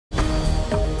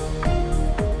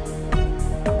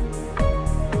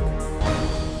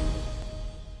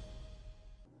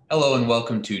Hello and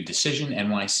welcome to Decision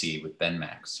NYC with Ben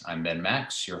Max. I'm Ben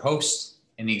Max, your host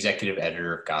and the executive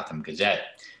editor of Gotham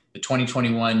Gazette. The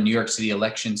 2021 New York City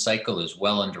election cycle is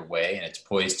well underway, and it's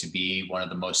poised to be one of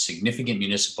the most significant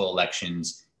municipal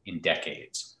elections in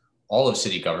decades. All of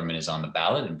city government is on the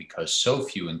ballot, and because so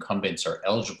few incumbents are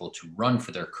eligible to run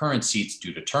for their current seats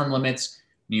due to term limits,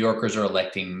 New Yorkers are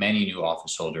electing many new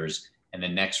office holders and the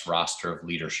next roster of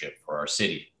leadership for our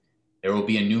city. There will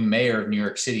be a new mayor of New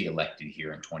York City elected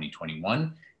here in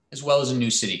 2021, as well as a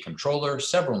new city controller,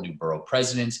 several new borough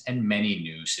presidents, and many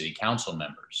new city council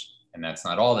members. And that's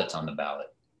not all that's on the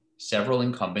ballot. Several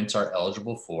incumbents are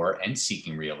eligible for and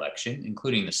seeking re-election,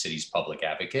 including the city's public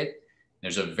advocate.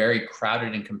 There's a very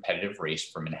crowded and competitive race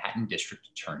for Manhattan District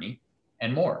Attorney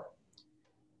and more.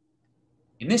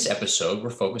 In this episode, we're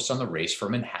focused on the race for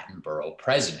Manhattan Borough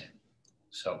President.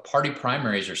 So party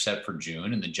primaries are set for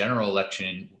June, and the general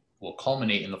election will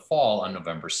culminate in the fall on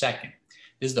November 2nd.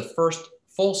 This is the first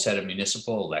full set of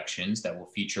municipal elections that will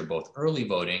feature both early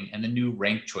voting and the new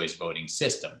ranked choice voting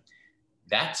system.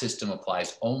 That system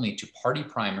applies only to party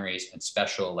primaries and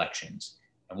special elections,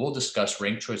 and we'll discuss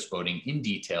ranked choice voting in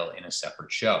detail in a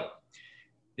separate show.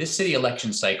 This city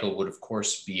election cycle would, of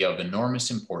course, be of enormous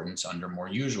importance under more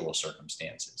usual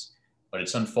circumstances, but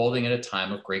it's unfolding at a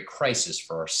time of great crisis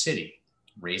for our city,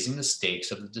 raising the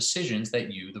stakes of the decisions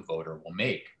that you, the voter, will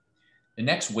make. The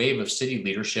next wave of city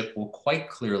leadership will quite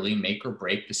clearly make or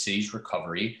break the city's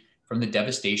recovery from the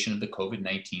devastation of the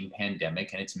COVID-19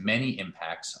 pandemic and its many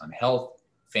impacts on health,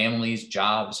 families,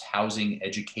 jobs, housing,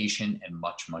 education, and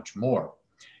much, much more.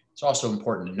 It's also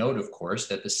important to note, of course,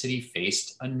 that the city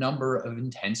faced a number of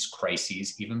intense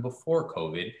crises even before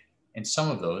COVID, and some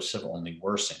of those have only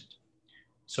worsened.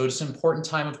 So it's an important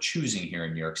time of choosing here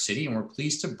in New York City, and we're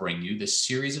pleased to bring you this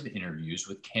series of interviews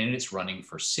with candidates running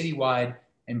for citywide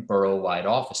and borough-wide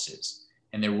offices.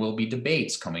 And there will be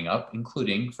debates coming up,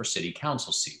 including for city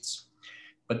council seats.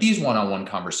 But these one-on-one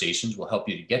conversations will help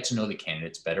you to get to know the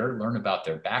candidates better, learn about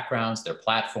their backgrounds, their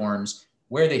platforms,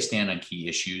 where they stand on key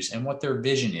issues, and what their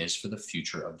vision is for the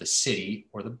future of the city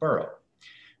or the borough.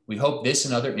 We hope this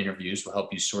and other interviews will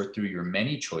help you sort through your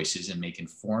many choices and make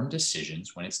informed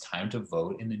decisions when it's time to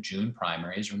vote in the June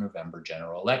primaries or November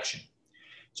general election.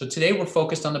 So today we're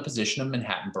focused on the position of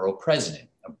Manhattan Borough President,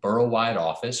 a borough-wide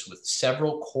office with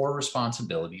several core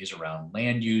responsibilities around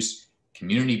land use,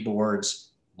 community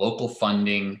boards, local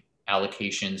funding,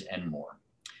 allocations, and more.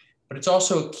 But it's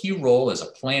also a key role as a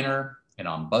planner, an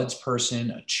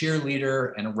ombudsperson, a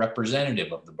cheerleader, and a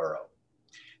representative of the borough.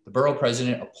 The borough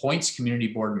president appoints community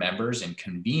board members and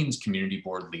convenes community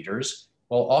board leaders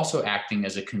while also acting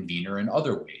as a convener in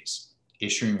other ways,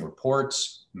 issuing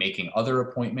reports, making other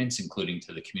appointments, including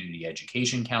to the community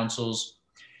education councils.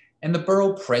 And the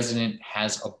borough president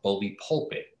has a bully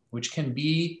pulpit, which can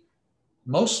be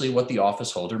mostly what the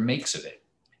office holder makes of it,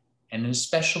 and an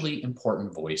especially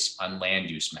important voice on land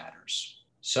use matters.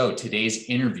 So today's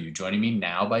interview, joining me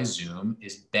now by Zoom,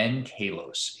 is Ben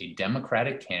Kallos, a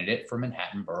Democratic candidate for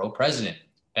Manhattan Borough President.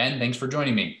 Ben, thanks for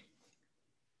joining me.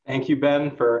 Thank you,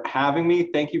 Ben, for having me.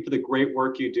 Thank you for the great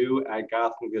work you do at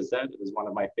Gotham Gazette. It is one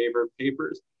of my favorite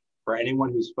papers. For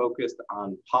anyone who's focused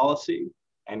on policy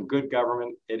and good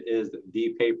government, it is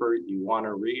the paper you want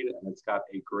to read, and it's got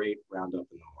a great roundup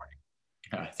in the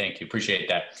morning. Thank you. Appreciate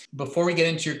that. Before we get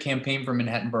into your campaign for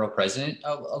Manhattan Borough President,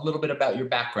 a little bit about your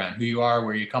background, who you are,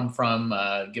 where you come from.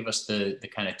 Give us the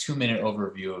kind of 2-minute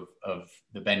overview of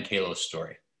the Ben Kallos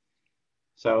story.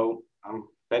 So I'm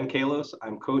Ben Kallos.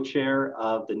 I'm co-chair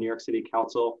of the New York City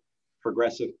Council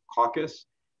Progressive Caucus.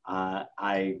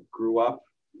 I grew up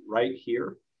right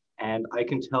here, and I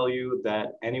can tell you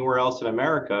that anywhere else in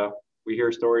America, we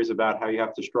hear stories about how you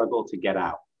have to struggle to get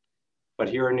out. But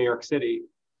here in New York City,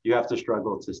 you have to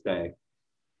struggle to stay.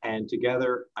 And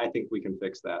together, I think we can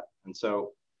fix that. And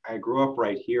so I grew up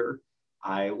right here.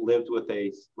 I lived with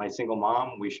my single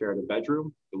mom. We shared a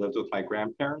bedroom. We lived with my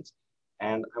grandparents.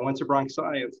 And I went to Bronx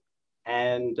Science.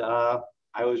 And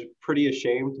I was pretty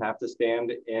ashamed to have to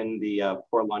stand in the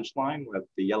poor lunch line with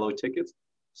the yellow tickets.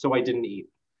 So I didn't eat.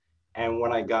 And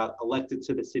when I got elected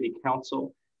to the city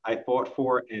council, I fought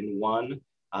for and won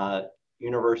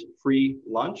universal free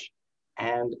lunch.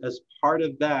 And as part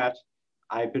of that,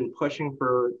 I've been pushing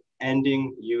for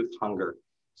ending youth hunger.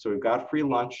 So we've got free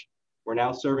lunch. We're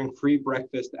now serving free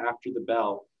breakfast after the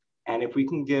bell. And if we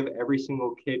can give every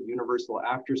single kid universal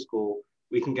after school,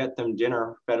 we can get them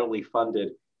dinner federally funded.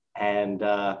 And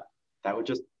that would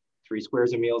just 3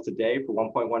 squares of meals a day for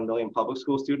 1.1 million public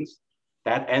school students.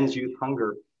 That ends youth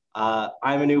hunger.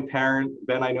 I'm a new parent.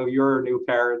 Ben, I know you're a new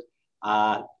parent.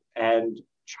 And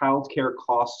childcare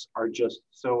costs are just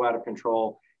so out of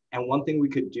control. And one thing we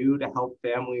could do to help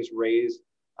families raise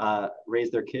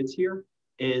their kids here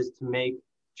is to make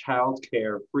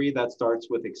childcare free. That starts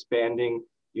with expanding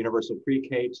universal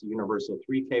pre-K to universal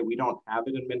 3K. We don't have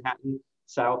it in Manhattan,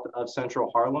 south of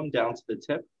central Harlem, down to the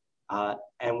tip,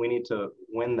 and we need to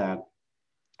win that.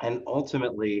 And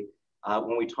ultimately,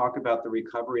 when we talk about the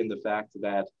recovery and the fact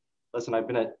that, listen, I've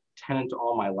been a tenant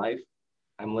all my life.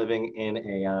 I'm living in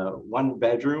a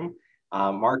 1-bedroom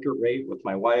market rate with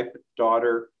my wife,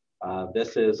 daughter.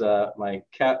 This is my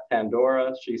cat,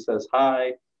 Pandora. She says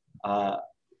hi.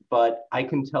 But I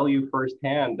can tell you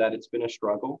firsthand that it's been a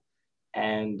struggle.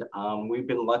 And we've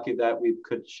been lucky that we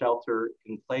could shelter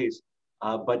in place.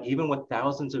 But even with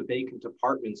thousands of vacant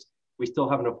apartments, we still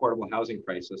have an affordable housing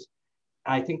crisis.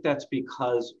 And I think that's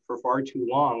because for far too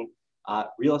long,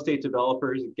 real estate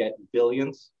developers get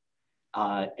billions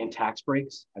in tax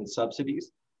breaks and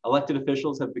subsidies. Elected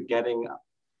officials have been getting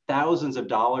thousands of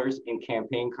dollars in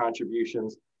campaign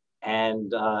contributions,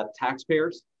 and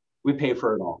taxpayers, we pay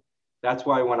for it all. That's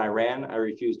why when I ran, I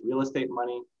refused real estate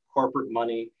money, corporate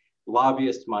money,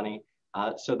 lobbyist money,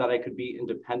 so that I could be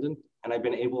independent. And I've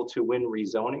been able to win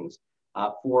rezonings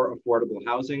for affordable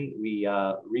housing. We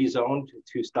rezoned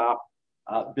to stop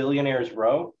Billionaires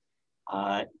Row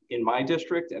in my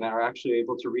district, and are actually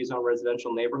able to rezone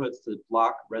residential neighborhoods to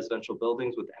block residential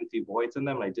buildings with empty voids in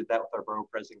them. And I did that with our borough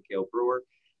president, Gail Brewer.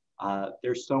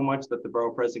 There's so much that the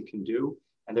borough president can do,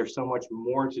 and there's so much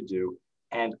more to do.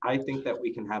 And I think that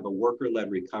we can have a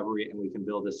worker-led recovery, and we can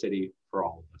build a city for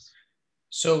all of us.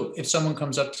 So if someone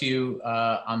comes up to you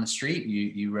on the street,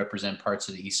 you represent parts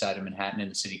of the east side of Manhattan in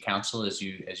the city council, as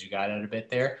you got at a bit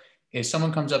there. If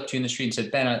someone comes up to you in the street and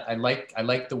said, Ben, I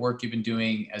like the work you've been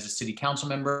doing as a city council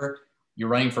member. You're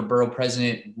running for borough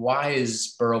president. Why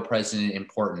is borough president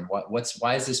important?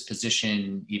 Why does this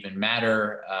position even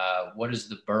matter? What is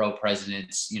the borough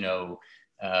president's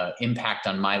impact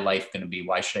on my life going to be?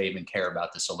 Why should I even care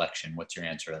about this election? What's your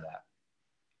answer to that?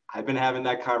 I've been having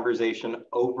that conversation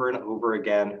over and over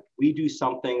again. We do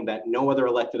something that no other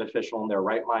elected official in their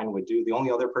right mind would do. The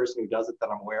only other person who does it that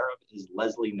I'm aware of is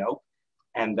Leslie Knope,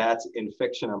 and that's in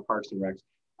fiction on Parks and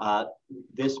Recs.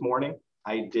 This morning,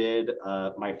 I did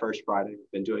my first Friday.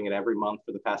 I've been doing it every month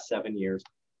for the past 7 years,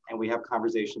 and we have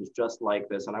conversations just like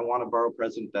this. And I want a borough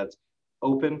president that's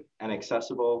open and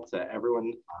accessible to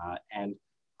everyone.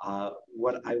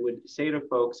 What I would say to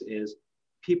folks is,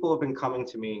 people have been coming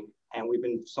to me, and we've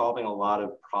been solving a lot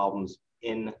of problems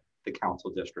in the council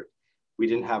district. We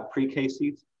didn't have pre-K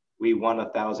seats. We won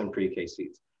 1,000 pre-K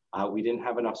seats. We didn't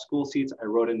have enough school seats. I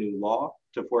wrote a new law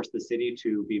to force the city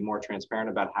to be more transparent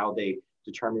about how they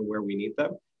determine where we need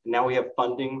them. And now we have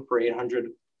funding for 800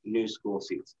 new school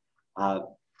seats.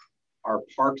 Our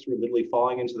parks were literally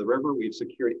falling into the river. We've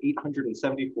secured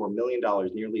 $874 million,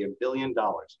 nearly $1 billion,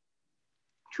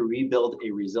 to rebuild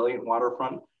a resilient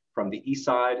waterfront from the east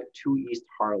side to East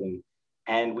Harlem.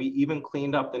 And we even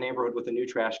cleaned up the neighborhood with a new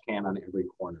trash can on every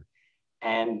corner.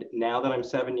 And now that I'm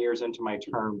 7 years into my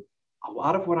term, a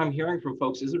lot of what I'm hearing from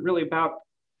folks isn't really about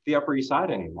the Upper East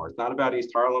Side anymore. It's not about East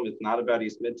Harlem. It's not about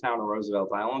East Midtown or Roosevelt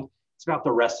Island. It's about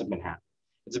the rest of Manhattan.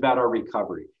 It's about our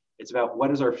recovery. It's about, what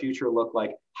does our future look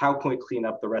like? How can we clean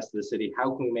up the rest of the city?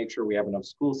 How can we make sure we have enough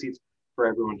school seats for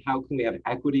everyone? How can we have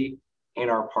equity in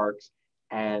our parks?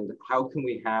 And how can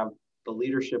we have the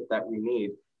leadership that we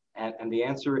need? And the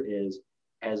answer is,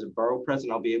 as a borough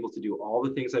president, I'll be able to do all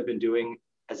the things I've been doing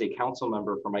as a council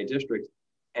member for my district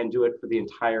and do it for the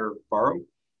entire borough.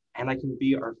 And I can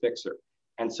be our fixer.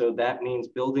 And so that means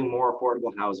building more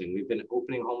affordable housing. We've been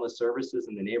opening homeless services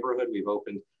in the neighborhood. We've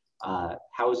opened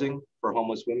housing for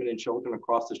homeless women and children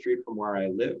across the street from where I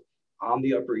live. On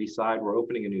the Upper East Side, we're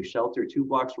opening a new shelter 2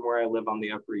 blocks from where I live on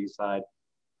the Upper East Side.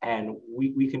 And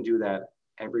we can do that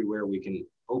everywhere. We can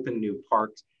open new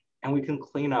parks, and we can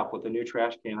clean up with a new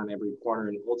trash can on every corner.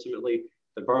 And ultimately,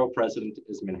 the borough president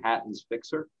is Manhattan's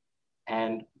fixer.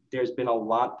 And there's been a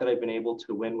lot that I've been able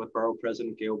to win with borough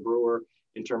president Gail Brewer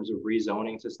in terms of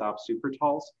rezoning to stop super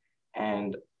talls.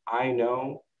 And I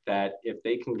know that if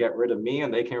they can get rid of me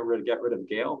and they can get rid of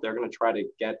Gail, they're going to try to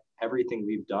get everything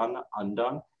we've done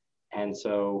undone. And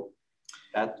so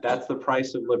that's the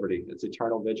price of liberty. It's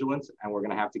eternal vigilance, and we're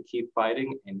going to have to keep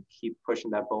fighting and keep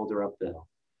pushing that boulder up the hill.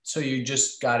 So you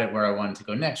just got it where I wanted to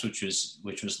go next, which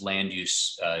was land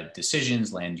use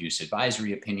decisions, land use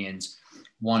advisory opinions.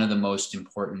 One of the most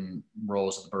important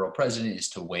roles of the borough president is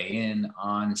to weigh in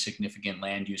on significant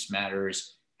land use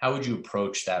matters. How would you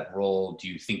approach that role? Do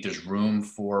you think there's room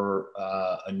for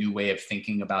a new way of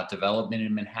thinking about development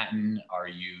in Manhattan? Are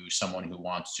you someone who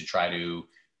wants to try to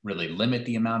really limit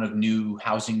the amount of new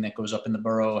housing that goes up in the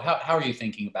borough? How are you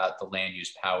thinking about the land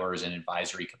use powers and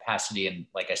advisory capacity? And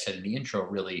like I said in the intro,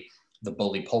 really the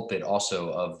bully pulpit also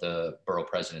of the borough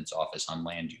president's office on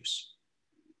land use.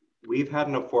 We've had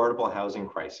an affordable housing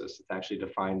crisis. It's actually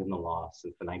defined in the law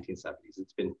since the 1970s.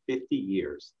 It's been 50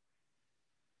 years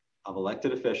of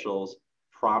elected officials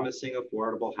promising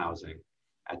affordable housing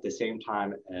at the same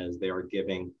time as they are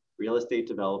giving real estate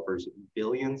developers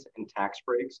billions in tax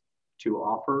breaks to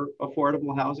offer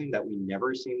affordable housing that we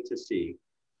never seem to see.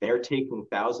 They're taking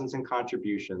thousands in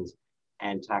contributions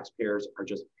and taxpayers are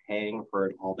just paying for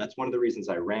it all. That's one of the reasons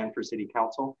I ran for city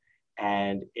council.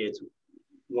 And it's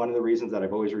one of the reasons that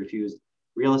I've always refused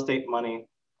real estate money,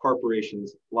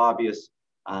 corporations, lobbyists,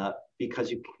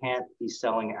 because you can't be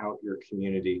selling out your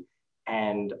community.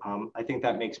 And I think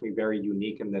that makes me very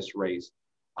unique in this race.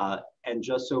 And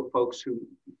just so folks who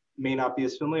may not be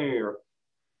as familiar,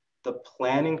 the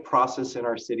planning process in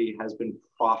our city has been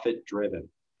profit driven.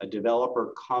 A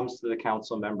developer comes to the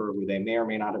council member who they may or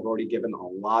may not have already given a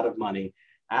lot of money,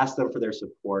 ask them for their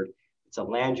support. It's a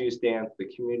land use dance. The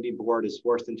community board is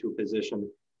forced into a position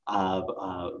of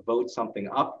vote something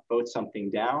up, vote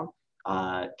something down,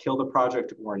 kill the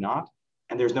project or not,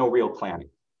 and there's no real planning.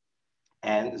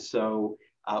 And so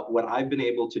what I've been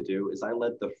able to do is I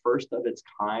led the first of its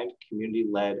kind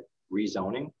community-led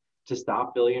rezoning to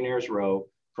stop Billionaires Row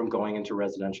from going into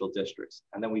residential districts.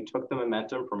 And then we took the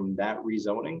momentum from that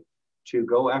rezoning to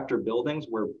go after buildings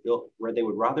where they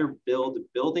would rather build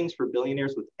buildings for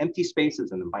billionaires with empty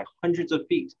spaces in them by hundreds of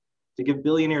feet to give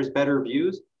billionaires better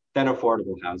views than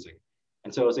affordable housing.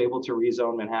 And so I was able to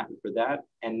rezone Manhattan for that.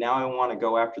 And now I want to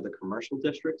go after the commercial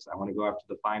districts. I want to go after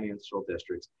the financial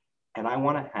districts. And I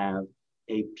want to have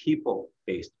a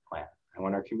people-based plan. I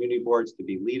want our community boards to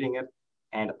be leading it.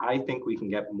 And I think we can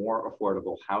get more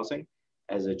affordable housing.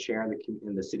 As a chair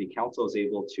in the city council is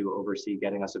able to oversee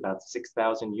getting us about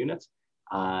 6,000 units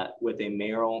with a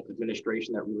mayoral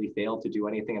administration that really failed to do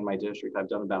anything in my district. I've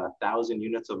done about 1,000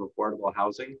 units of affordable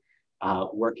housing,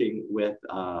 working with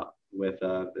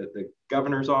the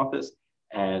governor's office,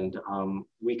 and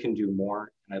we can do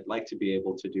more. And I'd like to be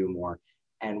able to do more.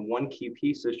 And one key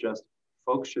piece is just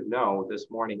folks should know this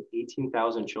morning,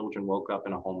 18,000 children woke up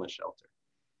in a homeless shelter.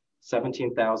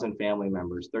 17,000 family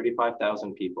members,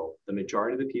 35,000 people. The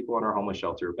majority of the people in our homeless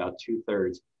shelter, about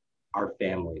 2/3, are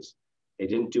families. They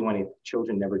didn't do any,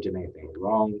 children never did anything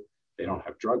wrong. They don't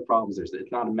have drug problems.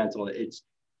 It's not a mental, it's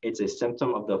a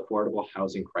symptom of the affordable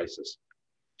housing crisis.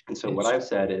 And so what I've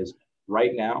said is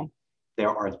right now, there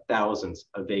are thousands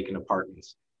of vacant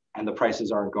apartments and the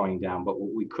prices aren't going down. But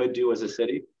what we could do as a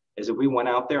city is if we went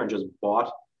out there and just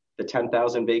bought the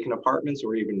 10,000 vacant apartments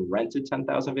or even rented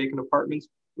 10,000 vacant apartments,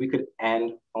 we could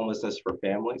end homelessness for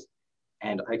families.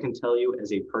 And I can tell you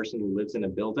as a person who lives in a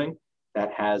building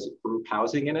that has group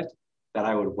housing in it, that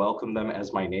I would welcome them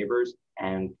as my neighbors.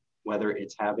 And whether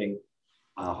it's having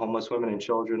homeless women and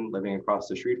children living across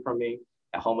the street from me,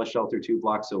 a homeless shelter 2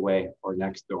 blocks away or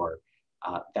next door,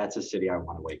 that's a city I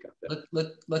want to wake up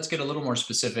in. Let's get a little more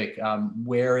specific.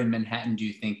 Where in Manhattan do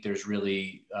you think there's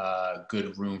really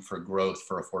good room for growth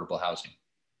for affordable housing?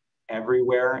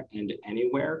 Everywhere and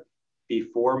anywhere.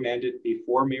 Before Mayor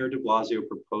de Blasio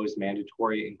proposed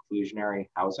mandatory inclusionary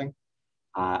housing,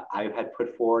 I had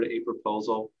put forward a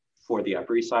proposal for the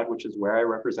Upper East Side, which is where I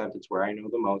represent, it's where I know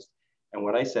the most. And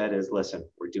what I said is, listen,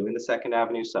 we're doing the 2nd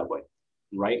Avenue subway.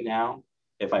 Right now,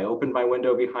 if I opened my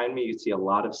window behind me, you'd see a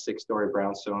lot of 6-story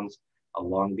brownstones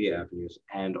along the avenues.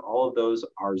 And all of those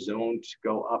are zoned to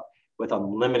go up with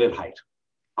unlimited height.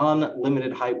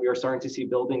 Unlimited height. We are starting to see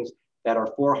buildings that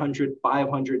are 400,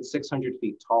 500, 600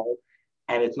 feet tall.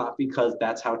 And it's not because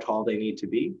that's how tall they need to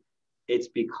be. It's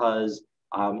because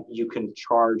you can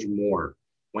charge more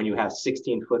when you have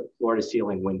 16-foot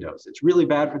floor-to-ceiling windows. It's really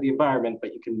bad for the environment,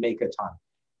 but you can make a ton.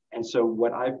 And so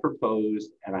what I've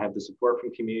proposed, and I have the support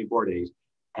from Community Board 8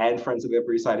 and Friends of the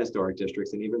Upper East Side Historic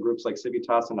Districts, and even groups like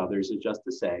Civitas and others, is just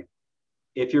to say,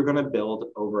 if you're going to build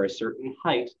over a certain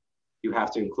height, you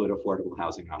have to include affordable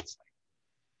housing on site.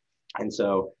 And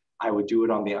so I would do it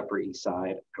on the Upper East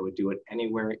Side. I would do it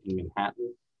anywhere in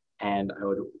Manhattan. And I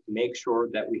would make sure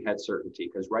that we had certainty,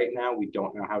 because right now we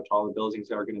don't know how tall the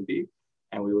buildings are going to be.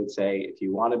 And we would say, if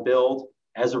you want to build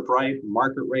as of right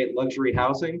market rate luxury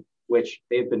housing, which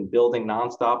they've been building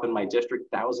nonstop in my district,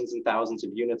 thousands and thousands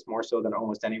of units, more so than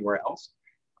almost anywhere else,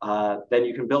 then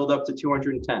you can build up to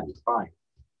 210, fine.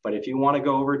 But if you want to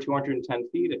go over 210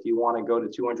 feet, if you want to go to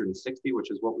 260, which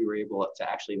is what we were able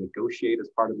to actually negotiate as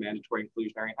part of mandatory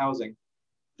inclusionary housing,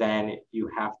 then you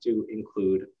have to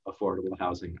include affordable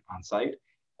housing on site.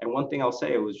 And one thing I'll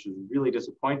say, which was really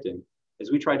disappointing,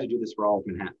 is we tried to do this for all of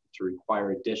Manhattan, to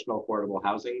require additional affordable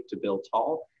housing to build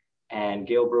tall. And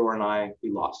Gail Brewer and I,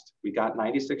 we lost. We got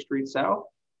 96th Street South,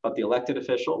 but the elected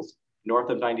officials north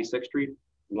of 96th Street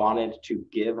wanted to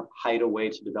give height away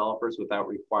to developers without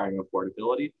requiring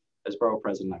affordability. As borough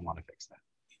president, I want to fix that.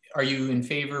 Are you in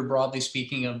favor, broadly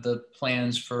speaking, of the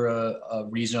plans for a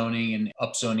rezoning and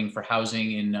upzoning for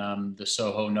housing in the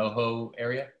Soho, NoHo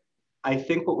area? I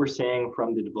think what we're seeing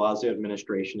from the de Blasio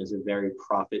administration is a very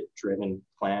profit-driven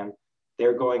plan.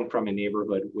 They're going from a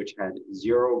neighborhood which had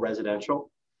zero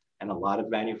residential and a lot of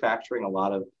manufacturing, a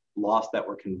lot of lofts that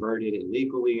were converted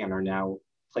illegally and are now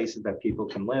places that people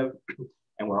can live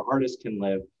and where artists can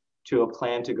live, to a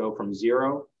plan to go from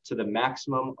zero to the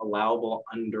maximum allowable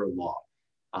under law,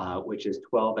 which is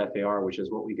 12 FAR, which is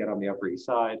what we get on the Upper East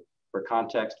Side. For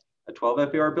context, a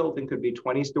 12 FAR building could be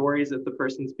 20 stories if the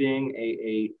person's being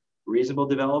a reasonable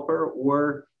developer,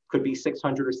 or could be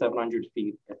 600 or 700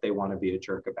 feet if they want to be a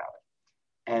jerk about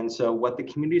it. And so what the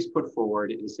community's put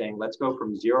forward is saying, let's go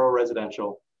from 0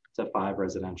 residential to 5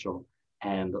 residential,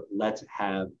 and let's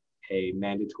have a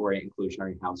mandatory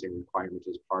inclusionary housing requirement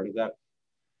as part of that.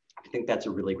 I think that's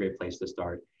a really great place to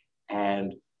start.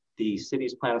 And the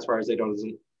city's plan, as far as I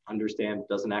doesn't understand,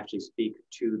 doesn't actually speak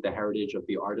to the heritage of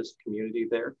the artist community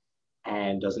there,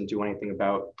 and doesn't do anything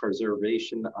about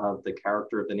preservation of the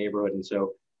character of the neighborhood. And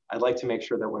so I'd like to make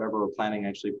sure that whatever we're planning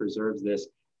actually preserves this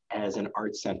as an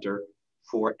art center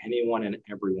for anyone and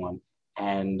everyone.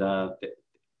 And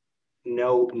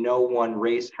no one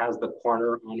race has the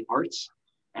corner on arts.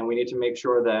 And we need to make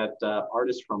sure that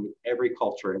artists from every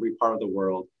culture, every part of the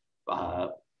world,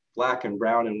 Black and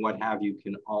brown and what have you,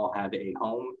 can all have a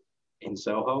home in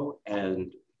Soho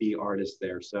and be artists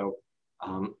there. So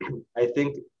I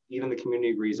think even the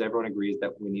community agrees, everyone agrees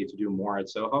that we need to do more at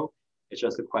Soho. It's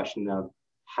just a question of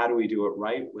how do we do it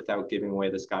right without giving away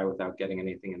the sky, without getting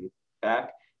anything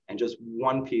back. And just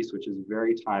one piece, which is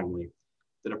very timely.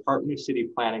 The Department of City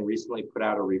Planning recently put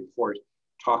out a report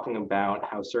talking about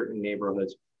how certain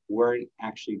neighborhoods weren't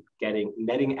actually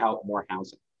netting out more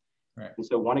housing. Right. And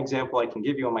so one example I can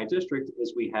give you in my district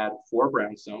is we had 4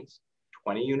 brownstones,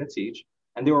 20 units each,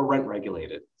 and they were rent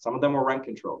regulated. Some of them were rent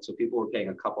controlled. So people were paying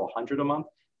a couple hundred a month.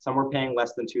 Some were paying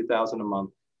less than $2,000 a month,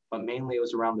 but mainly it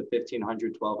was around the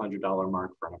 $1,500, $1,200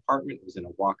 mark for an apartment. It was in a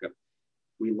walk-up.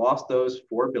 We lost those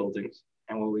 4 buildings,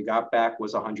 and what we got back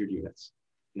was 100 units.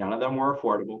 None of them were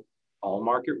affordable, all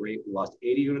market rate. We lost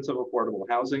 80 units of affordable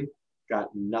housing, got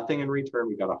nothing in return.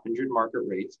 We got 100 market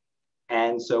rates.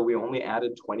 And so we only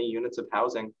added 20 units of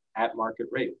housing at market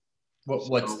rate.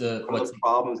 What's the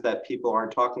problems that people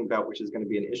aren't talking about, which is going to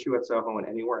be an issue at Soho and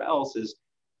anywhere else, is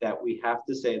that we have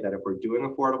to say that if we're doing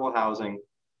affordable housing,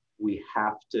 we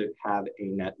have to have a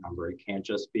net number. It can't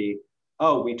just be,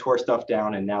 oh, we tore stuff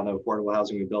down and now the affordable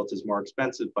housing we built is more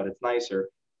expensive, but it's nicer.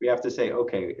 We have to say,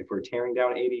 okay, if we're tearing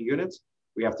down 80 units,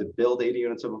 we have to build 80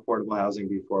 units of affordable housing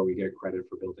before we get credit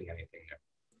for building anything new.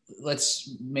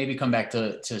 Let's maybe come back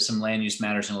to some land use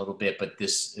matters in a little bit, but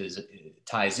this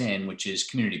ties in, which is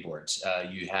community boards.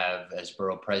 You have, as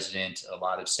borough president, a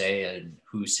lot of say in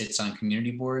who sits on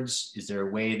community boards. Is there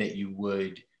a way that you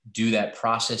would do that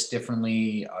process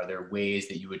differently? Are there ways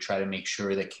that you would try to make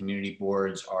sure that community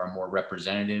boards are more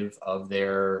representative of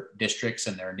their districts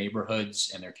and their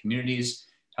neighborhoods and their communities?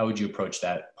 How would you approach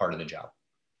that part of the job?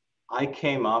 I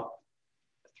came up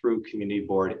through Community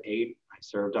Board 8. I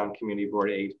served on Community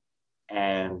Board 8.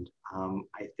 And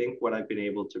I think what I've been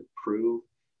able to prove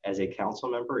as a council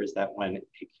member is that when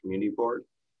a community board,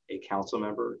 a council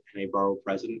member, and a borough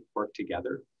president work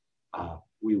together,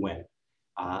 we win.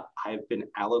 I've been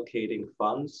allocating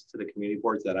funds to the community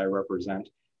boards that I represent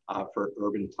for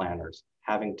urban planners.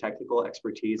 Having technical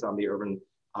expertise on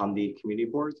the community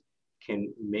boards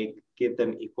can give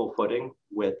them equal footing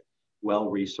with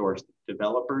well-resourced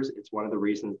developers. It's one of the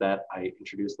reasons that I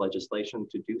introduced legislation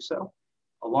to do so.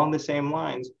 Along the same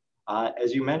lines,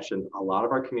 as you mentioned, a lot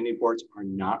of our community boards are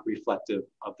not reflective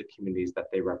of the communities that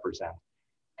they represent.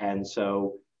 And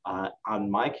so on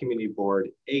my community board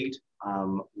 8,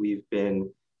 we've been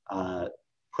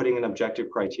putting an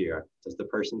objective criteria. Does the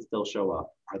person still show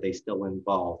up? Are they still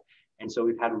involved? And so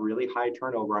we've had really high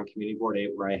turnover on community board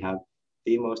 8, where I have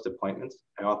the most appointments.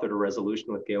 I authored a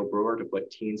resolution with Gail Brewer to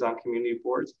put teens on community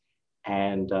boards.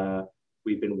 And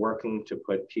we've been working to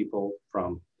put people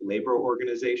from labor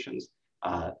organizations,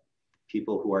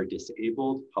 people who are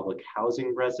disabled, public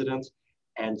housing residents.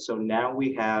 And so now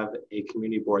we have a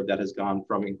community board that has gone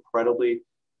from incredibly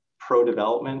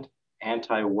pro-development,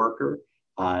 anti-worker,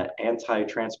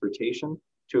 anti-transportation,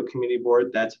 to a community board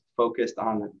that's focused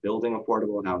on building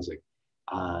affordable housing.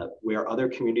 Where other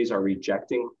communities are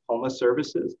rejecting homeless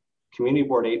services, Community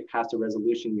Board 8 passed a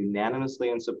resolution unanimously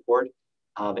in support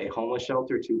of a homeless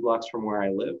shelter 2 blocks from where I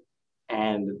live.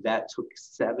 And that took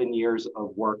 7 years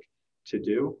of work to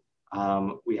do.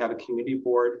 We have a community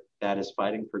board that is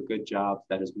fighting for good jobs,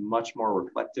 that is much more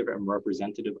reflective and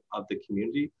representative of the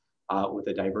community with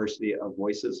a diversity of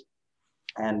voices.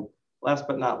 And last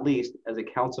but not least, as a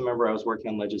council member, I was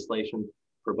working on legislation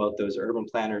for both those urban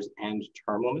planners and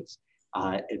term limits.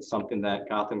 It's something that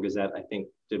Gotham Gazette, I think,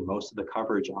 did most of the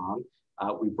coverage on.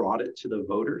 We brought it to the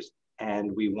voters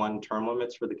and we won term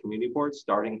limits for the community board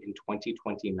starting in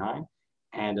 2029.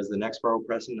 And as the next borough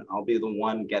president, I'll be the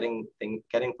one getting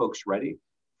folks ready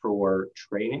for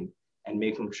training and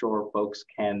making sure folks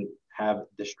can have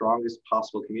the strongest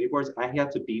possible community boards. I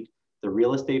had to beat the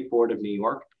Real Estate Board of New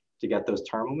York to get those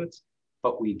term limits,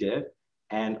 but we did.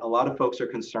 And a lot of folks are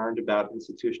concerned about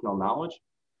institutional knowledge.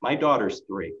 My daughter's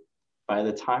 3. By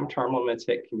the time term limits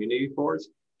hit community boards,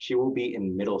 she will be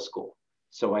in middle school.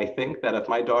 So I think that if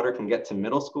my daughter can get to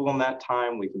middle school in that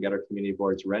time, we can get our community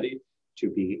boards ready to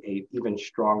be an even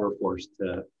stronger force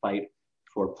to fight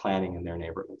for planning in their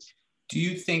neighborhoods. Do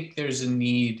you think there's a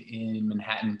need in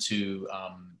Manhattan to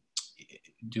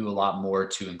do a lot more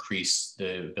to increase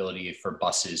the ability for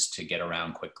buses to get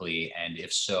around quickly? And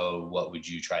if so, what would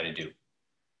you try to do?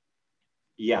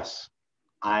 Yes,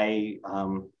 I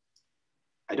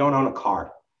don't own a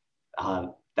car.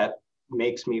 That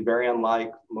makes me very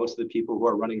unlike most of the people who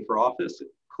are running for office,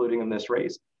 including in this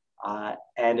race.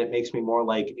 And it makes me more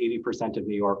like 80% of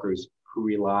New Yorkers who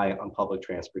rely on public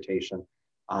transportation.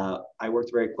 I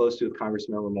worked very closely with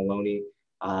Congressmember Maloney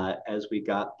as we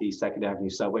got the 2nd Avenue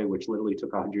subway, which literally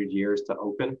took 100 years to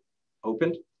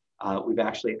opened. We've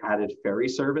actually added ferry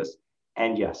service.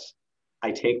 And yes,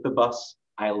 I take the bus.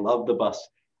 I love the bus.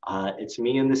 It's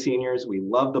me and the seniors. We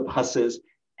love the buses.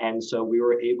 And so we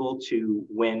were able to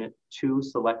win 2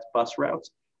 select bus routes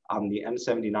on the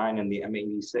M79 and the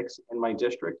M86 in my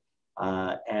district.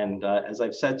 As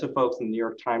I've said to folks in the New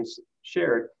York Times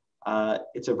shared,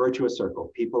 it's a virtuous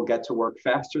circle. People get to work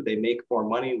faster, they make more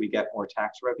money, we get more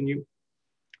tax revenue.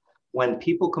 When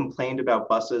people complained about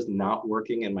buses not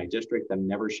working in my district, them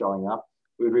never showing up,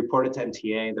 we would report it to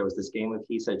MTA. There was this game of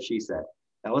he said, she said.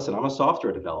 Now listen, I'm a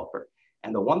software developer.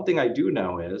 And the one thing I do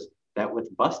know is that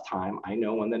with bus time, I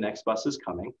know when the next bus is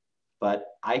coming, but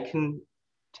I can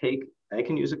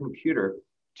use a computer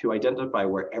to identify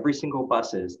where every single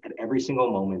bus is at every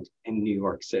single moment in New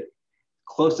York City.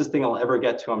 Closest thing I'll ever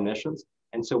get to omniscience.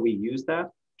 And so we used that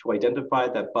to identify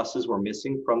that buses were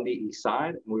missing from the east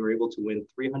side, and we were able to win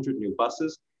 300 new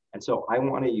buses. And so I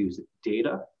want to use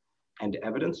data and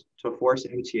evidence to force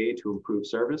MTA to improve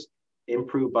service,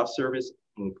 improve bus service,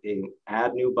 and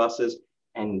add new buses,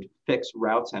 and fix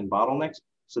routes and bottlenecks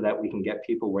so that we can get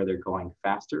people where they're going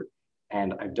faster.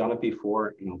 And I've done it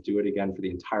before, and I'll do it again for the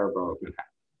entire borough of Manhattan.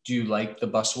 Do you like the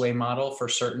busway model for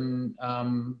certain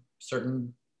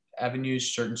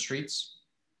avenues, certain streets?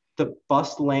 The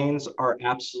bus lanes are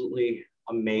absolutely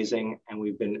amazing, and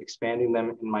we've been expanding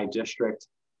them in my district.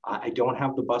 I don't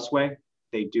have the busway.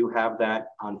 They do have that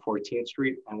on 14th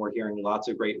Street, and we're hearing lots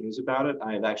of great news about it.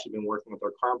 I've actually been working with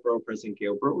our current borough president,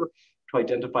 Gail Brewer, to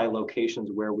identify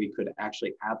locations where we could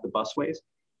actually add the busways.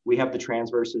 We have the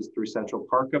transverses through Central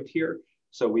Park up here.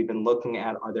 So we've been looking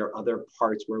at, are there other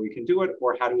parts where we can do it,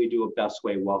 or how do we do a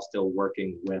busway while still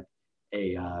working with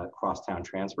a crosstown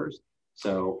transfers?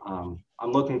 So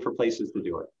I'm looking for places to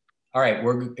do it. All right,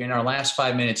 we're in our last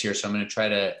 5 minutes here, so I'm going to try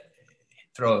to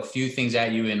throw a few things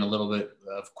at you in a little bit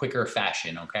of quicker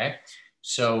fashion, okay?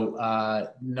 So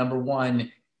number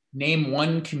one, name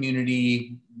one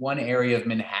community, one area of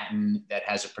Manhattan that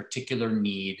has a particular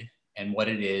need and what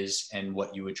it is and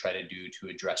what you would try to do to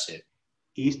address it.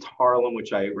 East Harlem,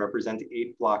 which I represent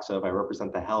 8 blocks of, I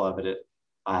represent the hell of it,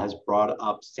 has brought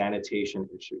up sanitation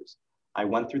issues. I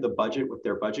went through the budget with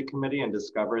their budget committee and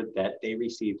discovered that they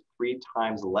received 3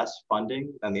 times less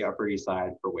funding than the Upper East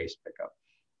Side for waste pickup.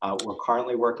 We're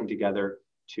currently working together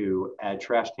to add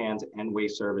trash cans and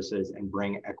waste services and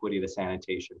bring equity to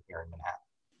sanitation here in Manhattan.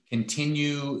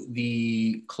 Continue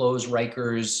the close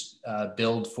Rikers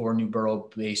build for new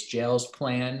borough-based jails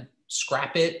plan,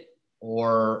 scrap it,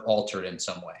 or alter it in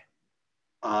some way?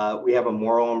 We have a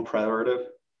moral imperative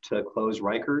to close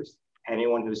Rikers.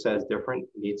 Anyone who says different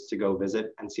needs to go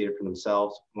visit and see it for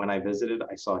themselves. When I visited,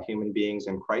 I saw human beings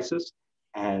in crisis,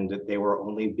 and they were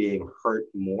only being hurt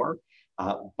more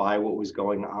by what was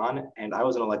going on. And I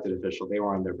was an elected official. They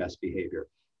were on their best behavior.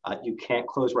 You can't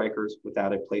close Rikers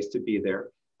without a place to be there.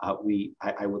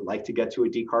 I would like to get to a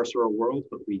decarceral world,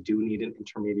 but we do need an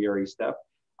intermediary step.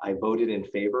 I voted in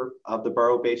favor of the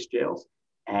borough-based jails.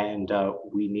 And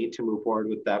we need to move forward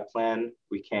with that plan.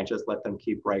 We can't just let them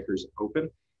keep Rikers open.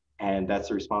 And that's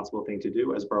a responsible thing to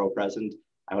do. As borough president,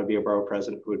 I would be a borough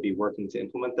president who would be working to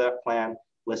implement that plan,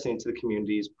 listening to the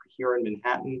communities here in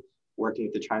Manhattan, working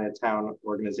with the Chinatown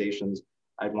organizations.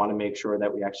 I'd want to make sure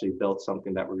that we actually built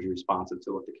something that was responsive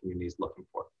to what the community is looking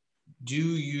for. Do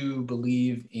you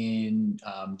believe in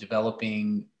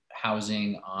developing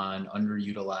housing on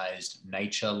underutilized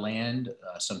NYCHA land,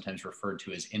 sometimes referred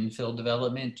to as infill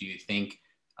development? Do you think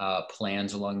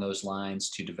plans along those lines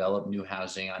to develop new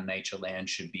housing on NYCHA land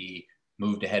should be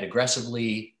moved ahead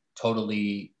aggressively,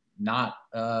 totally not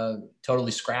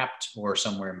totally scrapped, or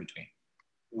somewhere in between?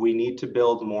 We need to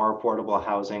build more affordable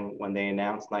housing. When they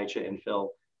announced NYCHA infill,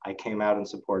 I came out in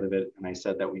support of it and I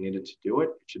said that we needed to do it.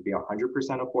 It should be 100%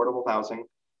 affordable housing.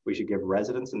 We should give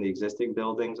residents in the existing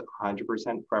buildings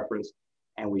 100% preference,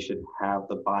 and we should have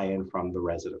the buy-in from the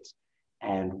residents.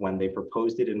 And when they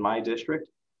proposed it in my district,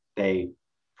 they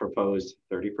proposed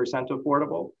 30%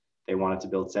 affordable. They wanted to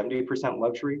build 70%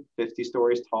 luxury, 50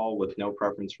 stories tall, with no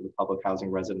preference for the public housing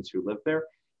residents who live there.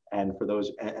 And for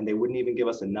those, and they wouldn't even give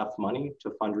us enough money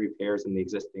to fund repairs in the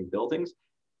existing buildings.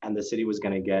 And the city was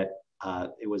going to get,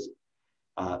 it was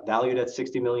valued at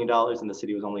 $60 million, and the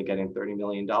city was only getting $30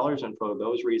 million. And for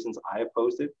those reasons, I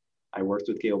opposed it. I worked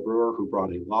with Gail Brewer, who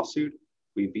brought a lawsuit.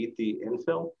 We beat the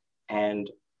infill, and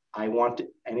I want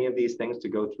any of these things to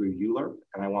go through ULURP,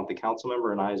 and I want the council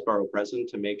member and I as borough president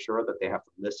to make sure that they have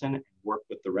to listen and work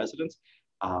with the residents.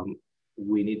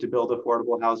 We need to build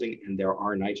affordable housing, and there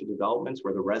are NYCHA developments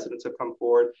where the residents have come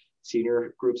forward,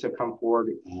 senior groups have come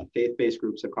forward, faith-based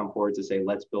groups have come forward to say,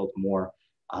 let's build more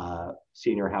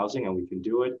senior housing, and we can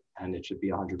do it, and it should be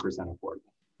 100% affordable.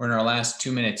 We're in our last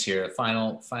 2 minutes here.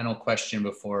 Final question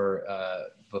before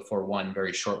one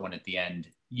very short one at the end.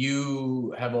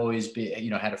 You have always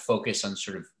been, had a focus on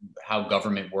sort of how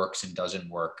government works and doesn't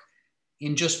work.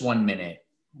 In just 1 minute,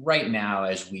 right now,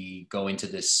 as we go into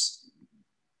this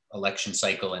election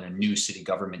cycle and a new city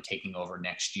government taking over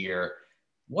next year,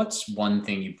 what's one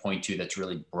thing you point to that's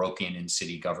really broken in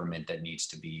city government that needs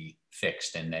to be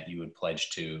fixed and that you would pledge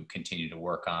to continue to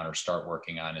work on or start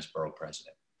working on as borough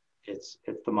president? It's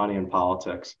the money in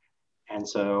politics. And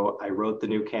so I wrote the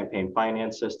new campaign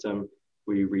finance system.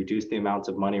 We reduced the amounts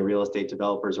of money real estate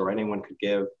developers or anyone could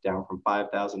give down from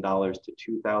 $5,000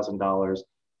 to $2,000.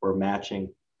 We're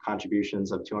matching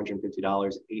contributions of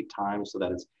 $250 8 times, so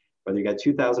that it's whether you got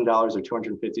 $2,000 or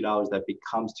 $250, that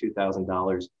becomes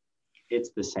 $2,000. It's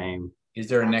the same. Is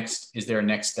there a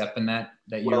next step in that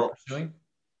you're pursuing?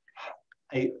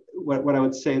 What I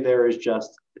would say there is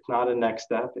just, it's not a next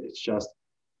step. It's just,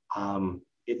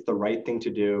 it's the right thing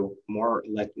to do. More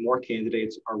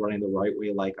candidates are running the right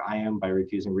way, like I am, by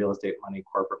refusing real estate money,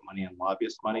 corporate money, and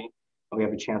lobbyist money. And we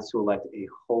have a chance to elect a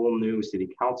whole new city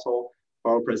council,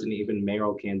 borough president, even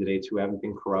mayoral candidates who haven't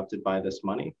been corrupted by this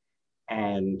money.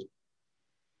 And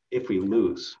if we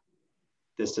lose,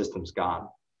 this system's gone.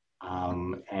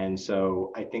 And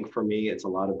so I think for me, it's a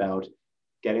lot about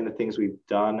getting the things we've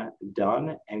done,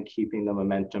 and keeping the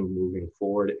momentum moving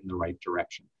forward in the right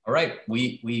direction. All right,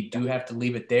 we do have to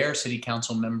leave it there. City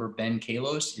Council member Ben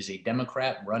Kallos is a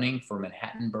Democrat running for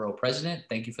Manhattan Borough President.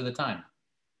 Thank you for the time.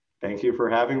 Thank you for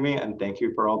having me, and thank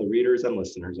you for all the readers and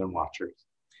listeners and watchers.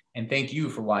 And thank you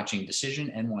for watching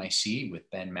Decision NYC with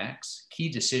Ben Max. Key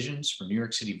decisions for New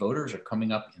York City voters are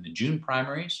coming up in the June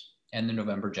primaries and the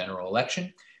November general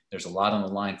election. There's a lot on the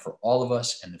line for all of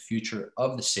us and the future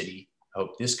of the city. I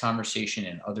hope this conversation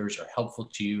and others are helpful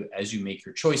to you as you make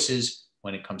your choices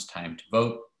when it comes time to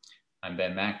vote. I'm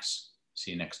Ben Max.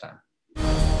 See you next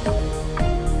time.